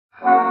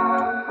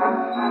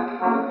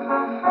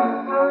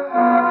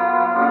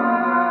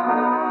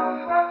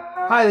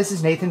Hi, this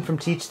is Nathan from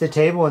Teach the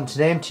Table, and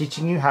today I'm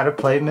teaching you how to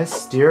play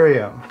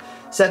Mysterium.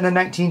 Set in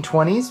the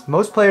 1920s,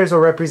 most players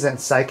will represent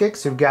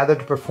psychics who've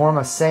gathered to perform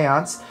a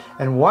seance,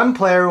 and one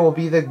player will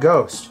be the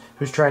ghost,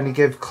 who's trying to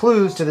give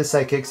clues to the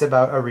psychics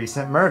about a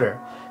recent murder.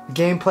 The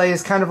gameplay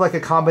is kind of like a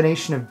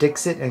combination of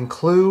Dixit and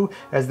Clue,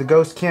 as the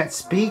ghost can't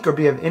speak or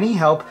be of any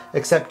help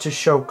except to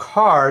show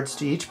cards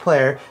to each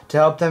player to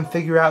help them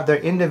figure out their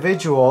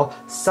individual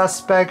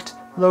suspect,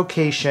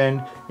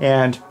 location,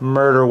 and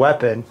murder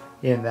weapon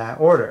in that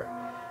order.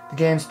 The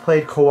game's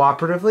played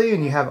cooperatively,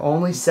 and you have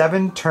only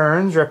 7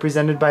 turns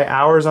represented by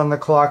hours on the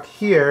clock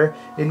here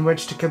in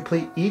which to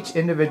complete each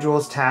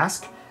individual's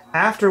task,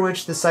 after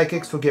which the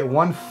psychics will get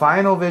one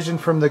final vision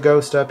from the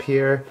ghost up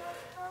here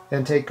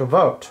and take a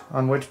vote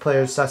on which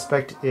player's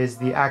suspect is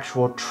the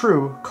actual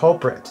true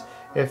culprit.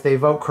 If they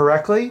vote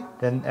correctly,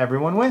 then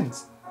everyone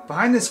wins.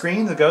 Behind the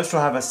screen, the ghost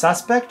will have a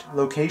suspect,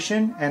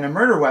 location, and a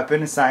murder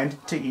weapon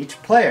assigned to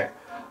each player.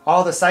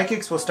 All the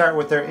psychics will start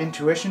with their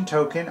intuition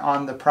token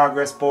on the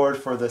progress board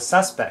for the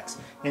suspects,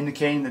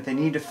 indicating that they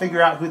need to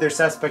figure out who their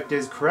suspect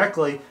is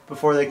correctly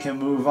before they can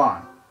move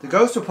on. The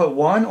ghost will put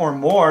one or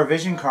more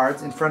vision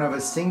cards in front of a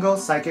single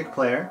psychic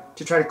player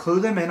to try to clue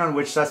them in on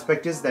which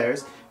suspect is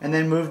theirs, and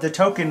then move the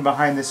token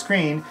behind the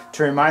screen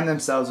to remind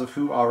themselves of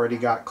who already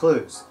got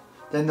clues.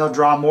 Then they'll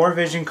draw more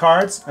vision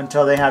cards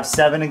until they have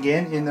 7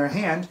 again in their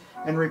hand,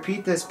 and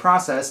repeat this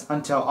process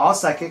until all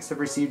psychics have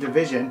received a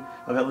vision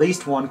of at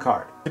least 1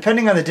 card.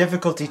 Depending on the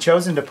difficulty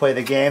chosen to play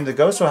the game, the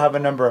ghost will have a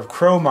number of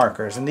crow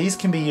markers, and these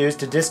can be used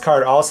to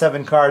discard all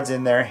 7 cards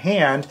in their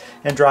hand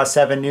and draw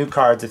 7 new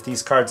cards if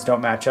these cards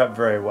don't match up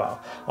very well.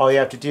 All you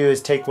have to do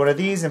is take one of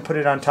these and put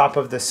it on top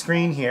of the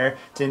screen here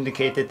to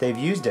indicate that they've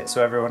used it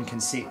so everyone can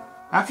see.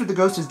 After the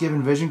ghost has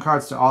given vision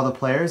cards to all the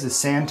players, a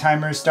sand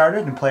timer is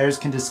started and players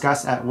can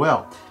discuss at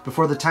will.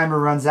 Before the timer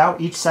runs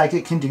out, each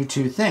psychic can do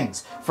 2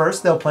 things.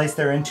 First, they'll place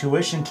their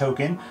intuition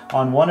token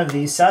on one of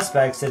these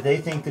suspects that they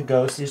think the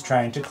ghost is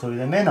trying to clue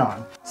them in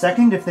on.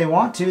 Second, if they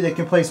want to, they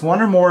can place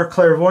 1 or more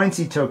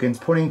clairvoyancy tokens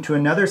pointing to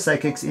another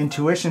psychic's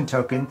intuition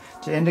token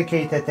to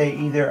indicate that they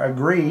either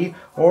agree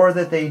or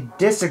that they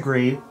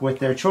disagree with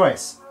their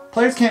choice.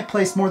 Players can't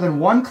place more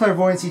than 1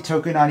 clairvoyancy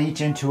token on each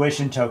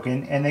intuition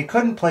token, and they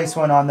couldn't place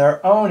one on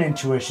their own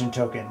intuition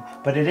token.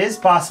 But it is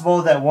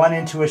possible that one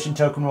intuition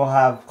token will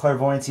have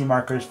clairvoyancy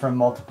markers from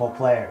multiple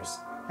players.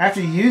 After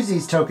you use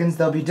these tokens,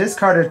 they'll be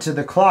discarded to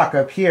the clock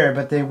up here,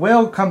 but they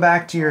will come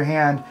back to your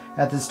hand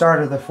at the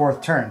start of the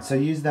 4th turn, so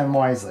use them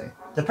wisely.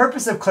 The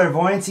purpose of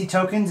clairvoyancy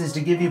tokens is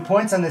to give you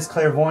points on this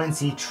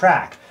clairvoyancy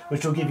track,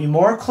 which will give you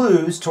more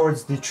clues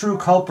towards the true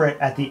culprit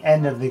at the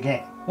end of the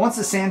game. Once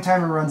the sand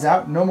timer runs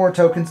out, no more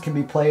tokens can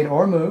be played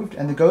or moved,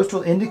 and the ghost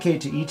will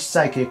indicate to each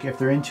psychic if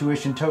their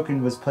intuition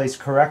token was placed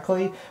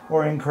correctly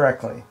or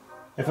incorrectly.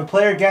 If a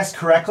player guessed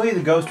correctly,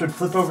 the ghost would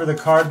flip over the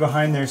card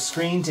behind their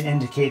screen to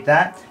indicate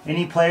that.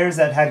 Any players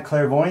that had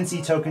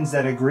clairvoyancy tokens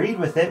that agreed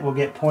with it will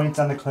get points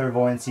on the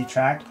clairvoyancy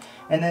track,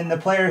 and then the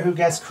player who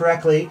guessed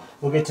correctly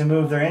will get to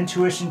move their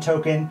intuition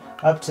token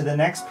up to the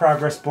next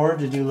progress board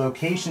to do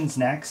locations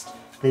next.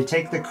 They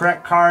take the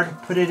correct card,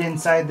 put it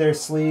inside their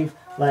sleeve,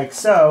 like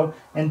so,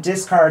 and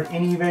discard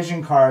any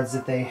vision cards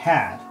that they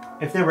had.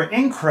 If they were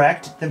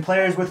incorrect, then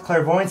players with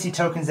clairvoyancy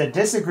tokens that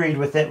disagreed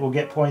with it will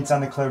get points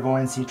on the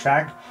clairvoyancy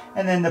track,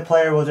 and then the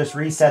player will just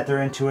reset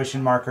their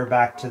intuition marker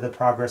back to the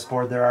progress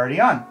board they're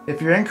already on.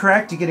 If you're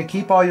incorrect, you get to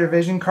keep all your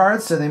vision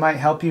cards, so they might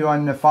help you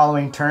on the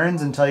following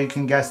turns until you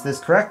can guess this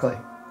correctly.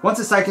 Once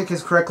a psychic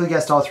has correctly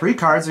guessed all 3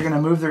 cards, they're going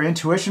to move their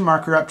intuition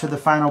marker up to the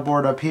final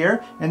board up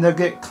here, and they'll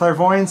get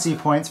clairvoyancy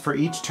points for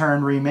each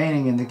turn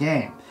remaining in the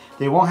game.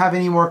 They won't have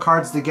any more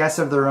cards to guess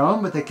of their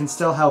own, but they can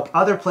still help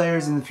other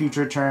players in the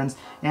future turns,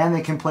 and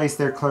they can place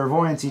their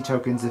clairvoyancy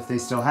tokens if they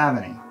still have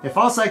any. If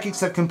all psychics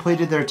have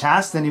completed their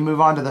task, then you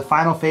move on to the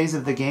final phase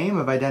of the game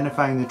of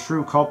identifying the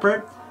true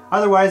culprit.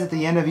 Otherwise, at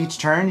the end of each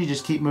turn, you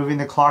just keep moving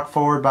the clock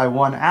forward by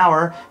 1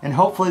 hour, and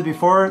hopefully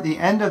before the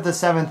end of the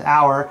 7th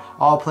hour,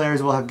 all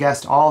players will have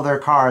guessed all their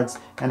cards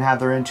and have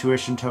their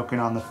intuition token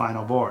on the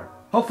final board.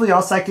 Hopefully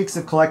all psychics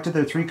have collected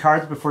their 3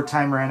 cards before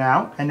time ran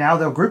out, and now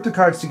they'll group the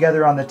cards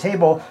together on the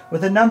table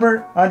with a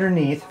number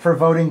underneath for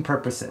voting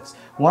purposes.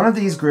 One of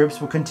these groups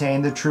will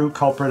contain the true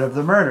culprit of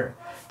the murder.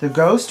 The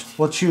ghost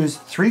will choose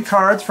 3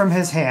 cards from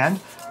his hand,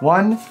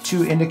 1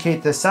 to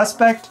indicate the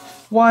suspect,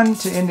 1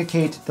 to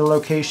indicate the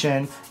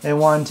location, and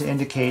 1 to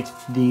indicate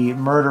the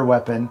murder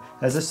weapon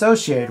as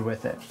associated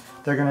with it.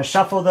 They're going to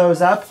shuffle those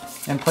up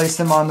and place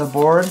them on the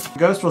board. The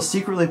ghost will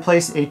secretly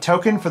place a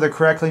token for the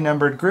correctly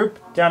numbered group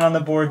down on the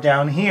board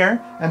down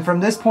here, and from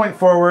this point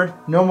forward,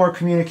 no more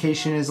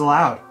communication is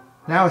allowed.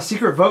 Now a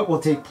secret vote will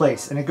take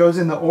place, and it goes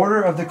in the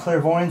order of the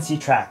clairvoyancy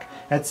track.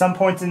 At some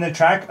points in the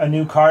track, a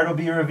new card will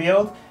be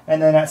revealed,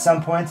 and then at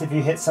some points, if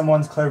you hit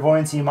someone's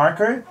clairvoyancy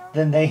marker,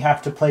 then they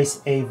have to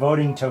place a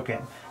voting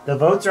token. The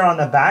votes are on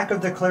the back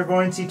of the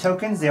clairvoyancy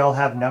tokens. They all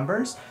have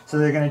numbers, so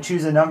they're going to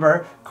choose a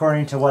number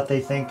according to what they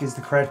think is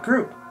the correct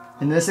group.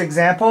 In this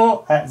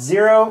example, at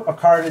 0, a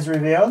card is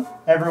revealed.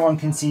 Everyone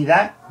can see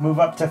that. Move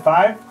up to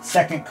 5,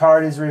 second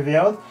card is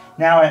revealed.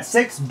 Now at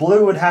 6,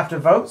 blue would have to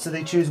vote, so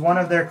they choose one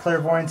of their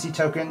clairvoyancy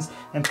tokens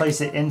and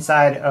place it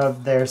inside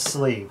of their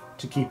sleeve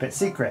to keep it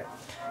secret.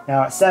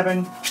 Now at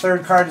 7,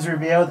 third card is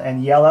revealed,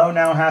 and yellow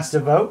now has to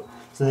vote.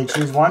 So they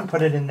choose one,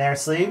 put it in their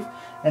sleeve.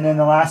 And then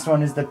the last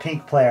one is the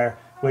pink player,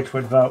 which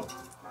would vote.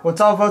 Once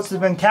all votes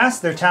have been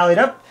cast, they're tallied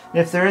up.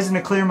 And if there isn't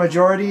a clear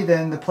majority,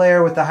 then the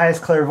player with the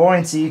highest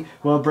clairvoyancy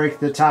will break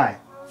the tie.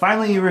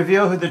 Finally, you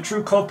reveal who the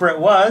true culprit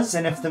was,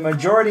 and if the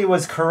majority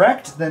was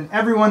correct, then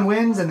everyone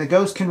wins and the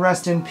ghost can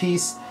rest in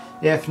peace.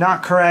 If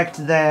not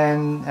correct,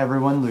 then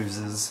everyone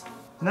loses.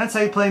 And that's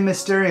how you play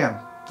Mysterium.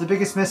 The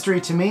biggest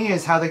mystery to me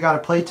is how they got a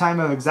playtime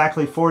of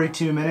exactly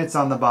 42 minutes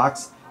on the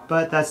box,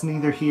 but that's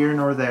neither here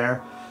nor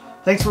there.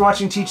 Thanks for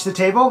watching Teach the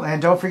Table,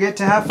 and don't forget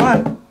to have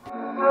fun!